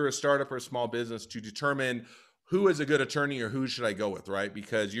if you're a startup or a small business to determine who is a good attorney or who should I go with, right?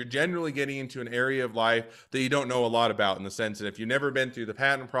 Because you're generally getting into an area of life that you don't know a lot about, in the sense that if you've never been through the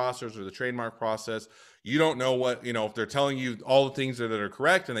patent process or the trademark process, you don't know what, if they're telling you all the things that are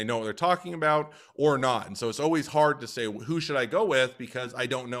correct and they know what they're talking about or not. And so it's always hard to say, who should I go with, because I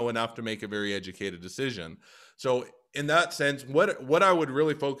don't know enough to make a very educated decision. So in that sense, what I would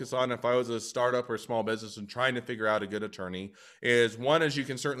really focus on if I was a startup or a small business and trying to figure out a good attorney is, one is you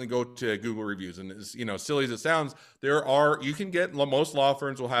can certainly go to Google reviews. And as silly as it sounds, you can get, most law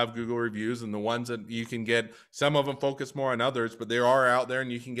firms will have Google reviews, and the ones that you can get, some of them focus more on others, but they are out there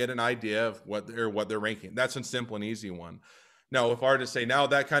and you can get an idea of what they're ranking. That's a simple and easy one. Now, if I were to say, now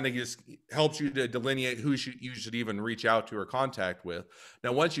that kind of just helps you to delineate who you should even reach out to or contact with.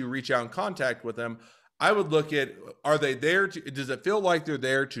 Now, once you reach out and contact with them, I would look at, are they there does it feel like they're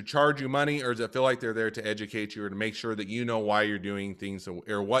there to charge you money, or does it feel like they're there to educate you or to make sure that you know why you're doing things,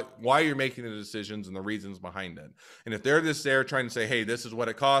 or why you're making the decisions and the reasons behind it? And if they're just there trying to say, hey, this is what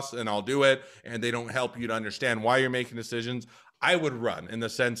it costs and I'll do it, and they don't help you to understand why you're making decisions, I would run, in the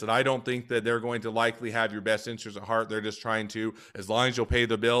sense that I don't think that they're going to likely have your best interests at heart. They're just trying to, as long as you'll pay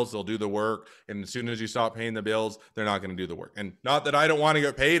the bills, they'll do the work. And as soon as you stop paying the bills, they're not going to do the work. And not that I don't want to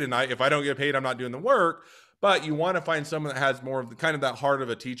get paid, and if I don't get paid, I'm not doing the work. But you want to find someone that has more of the kind of that heart of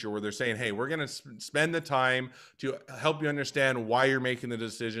a teacher, where they're saying, hey, we're going to spend the time to help you understand why you're making the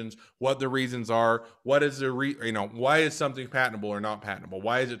decisions, what the reasons are, what is why is something patentable or not patentable?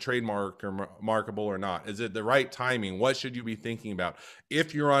 Why is it trademarked or marketable or not? Is it the right timing? What should you be thinking about?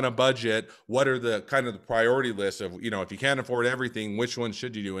 If you're on a budget, what are the kind of the priority list of, if you can't afford everything, which ones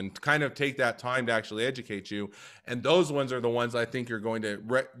should you do? And kind of take that time to actually educate you. And those ones are the ones I think you're going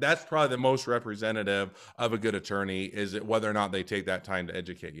to, that's probably the most representative of a good attorney, is it whether or not they take that time to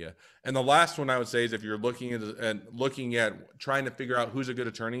educate you. And the last one I would say is, if you're looking at trying to figure out who's a good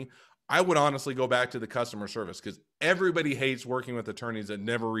attorney, I would honestly go back to the customer service, because everybody hates working with attorneys that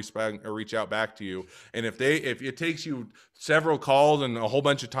never respect or reach out back to you. And if it takes you several calls and a whole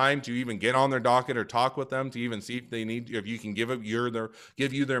bunch of time to even get on their docket or talk with them to even see if you can give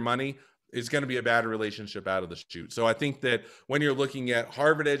you their money, it's going to be a bad relationship out of the chute. So I think that when you're looking at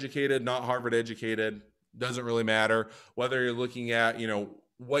Harvard educated, not Harvard educated, doesn't really matter. Whether you're looking at,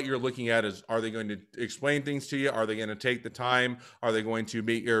 what you're looking at is, are they going to explain things to you? Are they going to take the time? Are they going to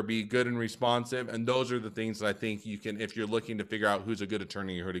be good and responsive? And those are the things that I think you can, if you're looking to figure out who's a good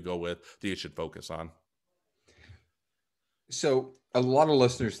attorney or who to go with, that you should focus on. So a lot of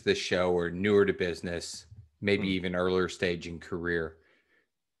listeners to this show are newer to business, maybe even earlier stage in career.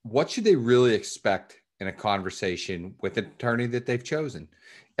 What should they really expect in a conversation with an attorney that they've chosen?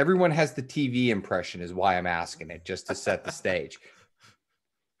 Everyone has the TV impression, is why I'm asking it, just to set the stage.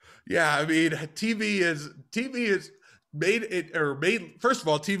 Yeah, I mean, TV is first of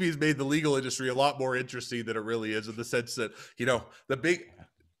all, TV has made the legal industry a lot more interesting than it really is, in the sense that, the big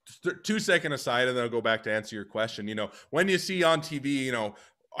 2-second aside, and then I'll go back to answer your question. When you see on TV,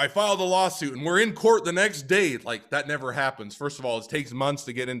 I filed a lawsuit and we're in court the next day, like, that never happens. First of all, it takes months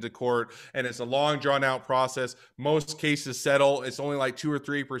to get into court, and it's a long, drawn out process. Most cases settle. It's only like 2 or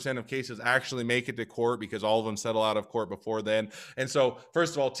 3% of cases actually make it to court, because all of them settle out of court before then. And so,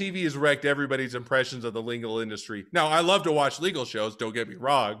 first of all, TV has wrecked everybody's impressions of the legal industry. Now, I love to watch legal shows, don't get me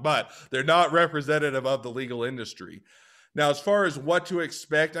wrong, but they're not representative of the legal industry. Now, as far as what to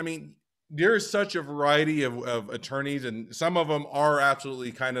expect, I mean, there's such a variety of attorneys, and some of them are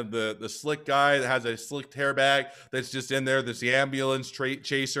absolutely kind of the slick guy that has a slick hair back that's just in there, that's the ambulance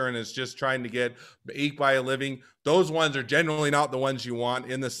chaser and is just trying to eke by a living. Those ones are generally not the ones you want,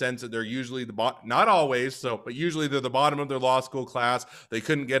 in the sense that they're usually not always, but usually they're the bottom of their law school class. They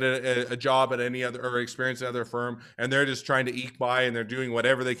couldn't get a job at any other, or experience at another firm, and they're just trying to eke by, and they're doing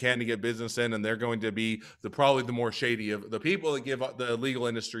whatever they can to get business in, and they're going to be probably the more shady of the people that give the legal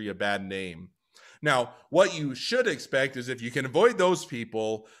industry a bad name. Now, what you should expect is, if you can avoid those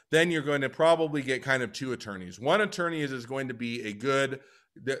people, then you're going to probably get kind of two attorneys. One attorney is going to be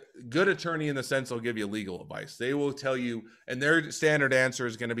the good attorney, in the sense they'll give you legal advice. They will tell you, and their standard answer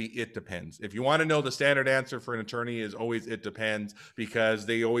is going to be, it depends. If you want to know, the standard answer for an attorney is always, it depends, because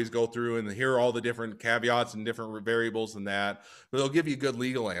they always go through and hear all the different caveats and different variables in that, but they'll give you good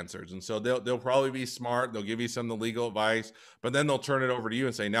legal answers. And so they'll probably be smart. They'll give you some of the legal advice, but then they'll turn it over to you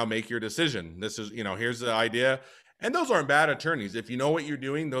and say, now make your decision. This is, here's the idea. And those aren't bad attorneys. If you know what you're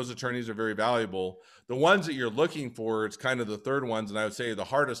doing, those attorneys are very valuable. The ones that you're looking for, it's kind of the third ones, and I would say the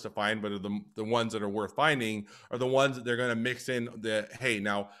hardest to find, but are the ones that are worth finding, are the ones that they're going to mix in hey,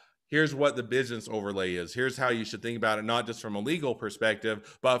 now here's what the business overlay is. Here's how you should think about it, not just from a legal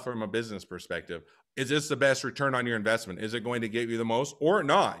perspective, but from a business perspective. Is this the best return on your investment? Is it going to get you the most or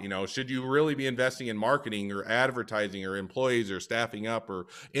not? Should you really be investing in marketing or advertising or employees or staffing up or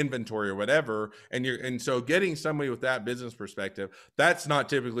inventory or whatever? And so getting somebody with that business perspective, that's not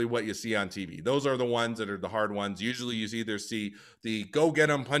typically what you see on TV. Those are the ones that are the hard ones. Usually you either see the go get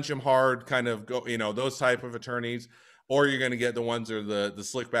them, punch them hard, kind of those type of attorneys, or you're going to get the ones that are the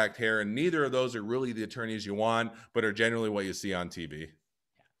slick backed hair. And neither of those are really the attorneys you want, but are generally what you see on TV.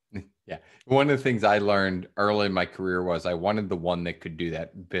 Yeah. One of the things I learned early in my career was I wanted the one that could do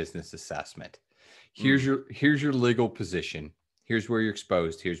that business assessment. Here's your legal position. Here's where you're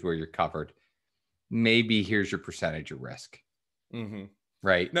exposed. Here's where you're covered. Maybe here's your percentage of risk. Mm-hmm.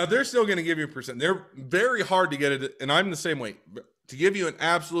 Right. Now, they're still going to give you a percent. They're very hard to get it. And I'm the same way. To give you an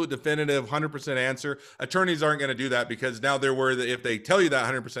absolute definitive 100% answer, attorneys aren't going to do that, because now they're worried that if they tell you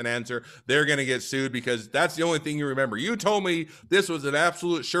that 100% answer, they're going to get sued, because that's the only thing you remember. You told me this was an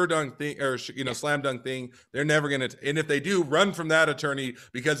absolute sure dunk thing, or slam dunk thing. They're never going to. And if they do, run from that attorney,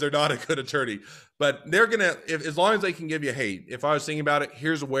 because they're not a good attorney. But they're going to, as long as they can give you, hey, if I was thinking about it,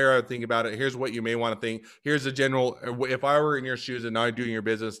 here's where I would think about it. Here's what you may want to think. Here's the general, if I were in your shoes and not doing your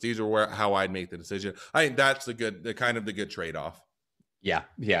business, these are how I'd make the decision. I think that's the good trade-off. Yeah.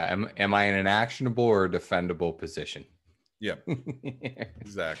 Yeah. Am I in an actionable or a defendable position? Yeah,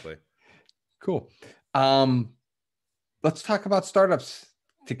 exactly. Cool. Let's talk about startups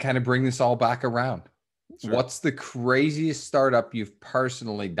to kind of bring this all back around. Sure. What's the craziest startup you've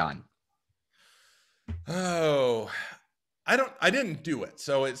personally done? Oh, I didn't do it.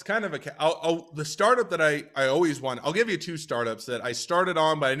 So it's kind of the startup that I always want. I'll give you two startups that I started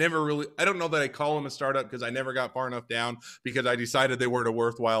on, but I don't know that I call them a startup, because I never got far enough down, because I decided they weren't a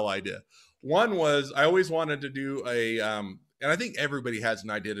worthwhile idea. One was, I always wanted to do and I think everybody has an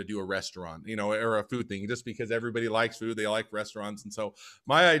idea to do a restaurant, or a food thing, just because everybody likes food, they like restaurants. And so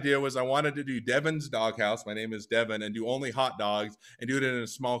my idea was I wanted to do Devin's Doghouse. My name is Devin, and do only hot dogs and do it in a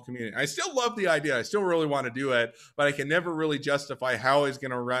small community. I still love the idea. I still really want to do it, but I can never really justify how he's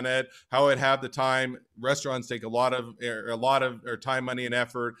going to run it, how I'd have the time. Restaurants take a lot of time, money, and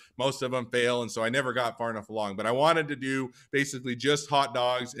effort. Most of them fail, and so I never got far enough along. But I wanted to do basically just hot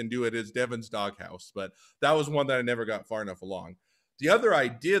dogs and do it as Devin's Doghouse. But that was one that I never got far enough along. The other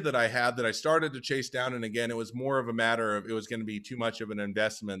idea that I had that I started to chase down, and again, it was more of a matter of it was going to be too much of an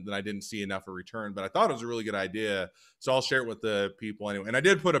investment that I didn't see enough of return, but I thought it was a really good idea. So I'll share it with the people anyway. And I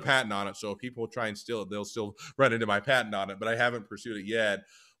did put a patent on it. So if people try and steal it, they'll still run into my patent on it, but I haven't pursued it yet.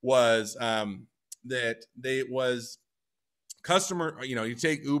 Was customer, you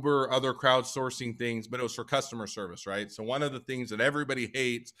take Uber, other crowdsourcing things, but it was for customer service, right? So one of the things that everybody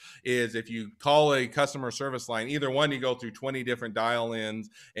hates is if you call a customer service line, either one, you go through 20 different dial-ins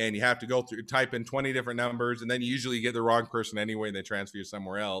and you have to type in 20 different numbers, and then you usually get the wrong person anyway and they transfer you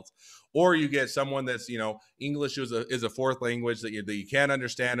somewhere else. Or you get someone that's, English is a fourth language that you can't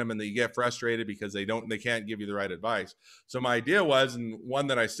understand them, and that you get frustrated because they can't give you the right advice. So my idea was, and one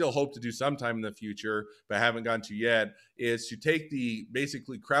that I still hope to do sometime in the future, but haven't gotten to yet, is to take the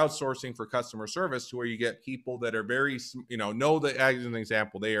basically crowdsourcing for customer service to where you get people that are very, know that, as an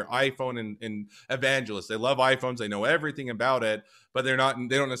example, they are iPhone and evangelists. They love iPhones. They know everything about it, but they don't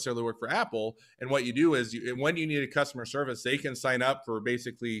necessarily work for Apple. And what you do is when you need a customer service, they can sign up for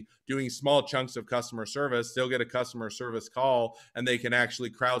basically doing small chunks of customer service. They'll get a customer service call, and they can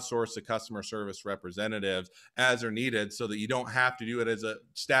actually crowdsource the customer service representatives as are needed, so that you don't have to do it as a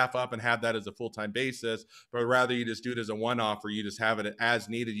staff up and have that as a full-time basis, but rather you just do it as a one-off, or you just have it as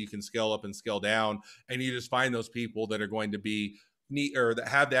needed. You can scale up and scale down, and you just find those people that are going to be neat, or that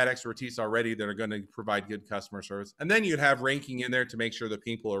have that expertise already, that are going to provide good customer service. And then you'd have ranking in there to make sure that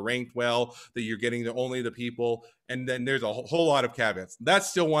people are ranked well, that you're getting only the people. And then there's a whole lot of caveats. That's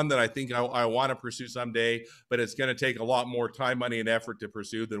still one that I think I want to pursue someday, but it's going to take a lot more time, money, and effort to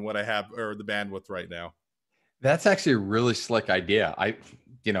pursue than what I have, or the bandwidth right now. That's actually a really slick idea.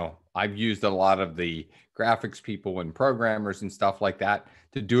 I've used a lot of the graphics people and programmers and stuff like that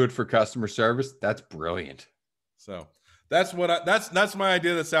to do it for customer service. That's brilliant. So that's that's my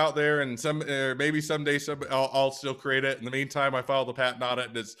idea that's out there, and maybe someday I'll still create it. In the meantime, I filed a patent on it,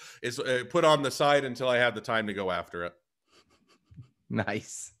 and it's put on the side until I have the time to go after it.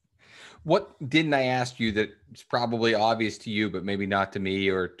 Nice. What didn't I ask you that it's probably obvious to you, but maybe not to me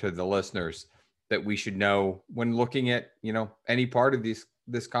or to the listeners, that we should know when looking at, any part of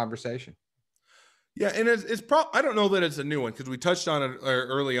this conversation? Yeah, and I don't know that it's a new one, because we touched on it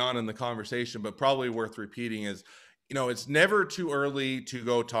early on in the conversation, but probably worth repeating is, it's never too early to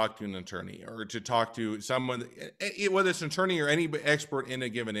go talk to an attorney, or to talk to someone, whether it's an attorney or any expert in a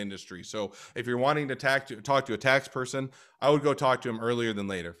given industry. So if you're wanting to talk to a tax person, I would go talk to him earlier than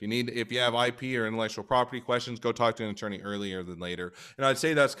later. If you have IP or intellectual property questions, go talk to an attorney earlier than later. And I'd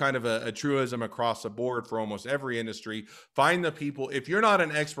say that's kind of a truism across the board for almost every industry. Find the people. If you're not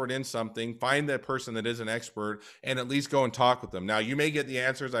an expert in something, find the person that is an expert, and at least go and talk with them. Now, you may get the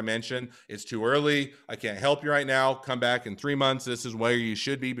answers I mentioned. It's too early. I can't help you right now. Come back in 3 months. This is where you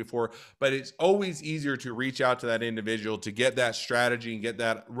should be before. But it's always easier to reach out to that individual to get that strategy and get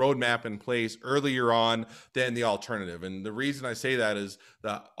that roadmap in place earlier on than the alternative. And the reason I say that is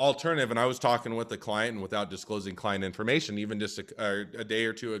the alternative, and I was talking with the client, and without disclosing client information, even just a day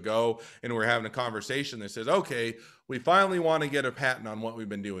or two ago, and we're having a conversation that says, okay, we finally want to get a patent on what we've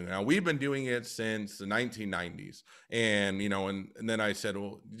been doing. Now, we've been doing it since the 1990s. And, and then I said,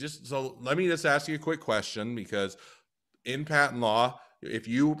 well, let me just ask you a quick question, because in patent law, if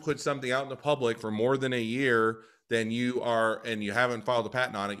you put something out in the public for more than a year, then you haven't filed a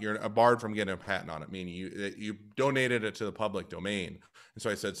patent on it, you're barred from getting a patent on it, meaning you donated it to the public domain. And so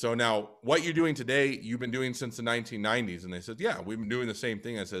I said, so now what you're doing today, you've been doing since the 1990s. And they said, yeah, we've been doing the same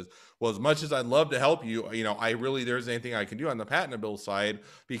thing. I said, well, as much as I'd love to help you, there's anything I can do on the patentable side,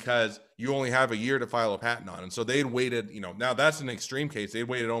 because you only have a year to file a patent on. And so they'd waited, now that's an extreme case. They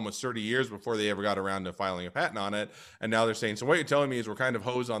waited almost 30 years before they ever got around to filing a patent on it. And now they're saying, so what you're telling me is we're kind of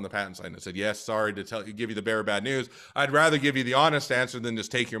hosed on the patent side. And I said, yes, sorry to give you the bearer of bad news. I'd rather give you the honest answer than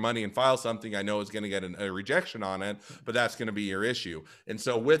just take your money and file something I know is going to get a rejection on it, but that's going to be your issue. And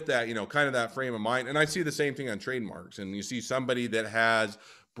so with that, kind of that frame of mind, and I see the same thing on trademarks, and you see somebody that has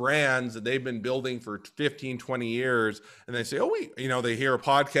brands that they've been building for 15, 20 years. And they say, oh, they hear a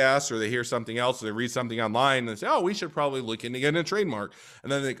podcast or they hear something else, or they read something online and they say, oh, we should probably look into getting a trademark.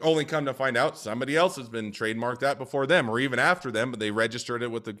 And then they only come to find out somebody else has been trademarked that before them or even after them, but they registered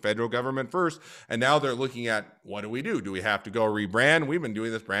it with the federal government first. And now they're looking at, what do we do? Do we have to go rebrand? We've been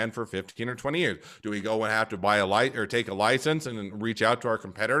doing this brand for 15 or 20 years. Do we go and have to buy or take a license and then reach out to our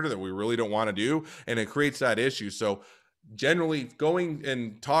competitor that we really don't want to do? And it creates that issue. So generally going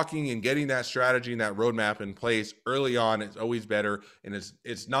and talking and getting that strategy and that roadmap in place early on is always better. And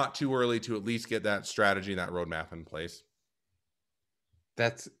it's not too early to at least get that strategy and that roadmap in place.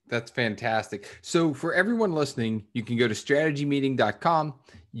 That's fantastic. So for everyone listening, you can go to strategymeeting.com.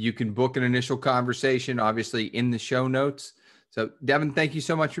 You can book an initial conversation, obviously in the show notes. So Devin, thank you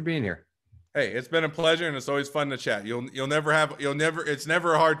so much for being here. Hey, it's been a pleasure, and it's always fun to chat. It's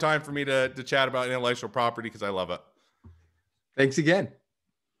never a hard time for me to chat about intellectual property because I love it. Thanks again.